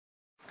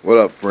What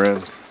up,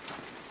 friends?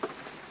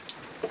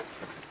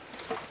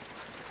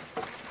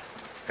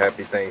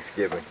 Happy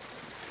Thanksgiving.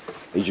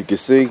 As you can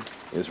see,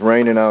 it's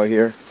raining out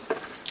here.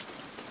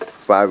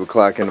 5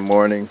 o'clock in the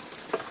morning.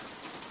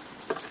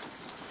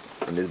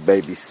 And this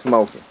baby's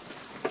smoking.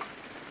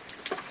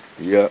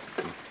 Yup.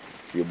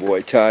 Your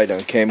boy Ty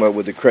done came up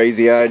with a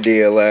crazy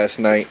idea last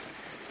night.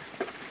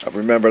 I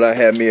remembered I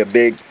had me a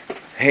big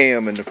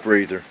ham in the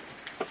freezer.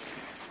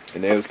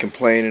 And they was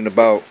complaining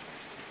about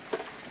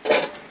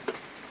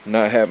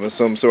not having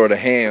some sort of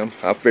ham.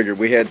 I figured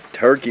we had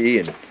turkey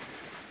and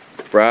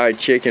fried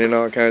chicken and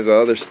all kinds of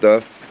other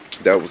stuff.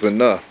 That was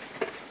enough.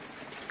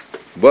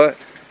 But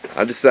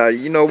I decided,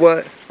 you know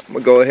what? I'm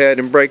gonna go ahead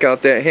and break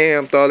out that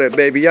ham, thaw that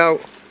baby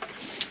out,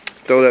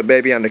 throw that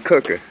baby on the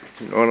cooker.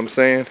 You know what I'm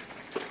saying?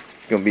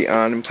 It's gonna be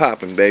on and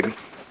popping, baby.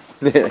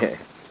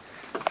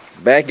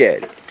 Back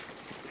at it.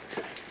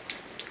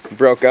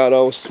 Broke out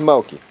old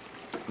Smokey,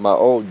 my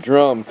old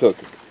drum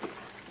cooker.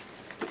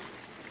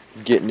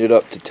 Getting it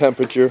up to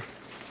temperature.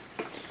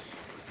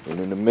 And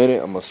in a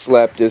minute, I'm gonna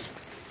slap this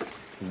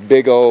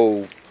big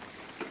old,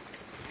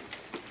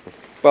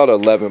 about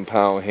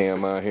 11-pound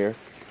ham out here.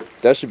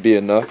 That should be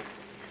enough.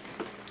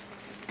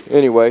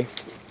 Anyway,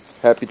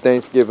 happy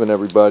Thanksgiving,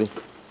 everybody.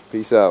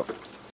 Peace out.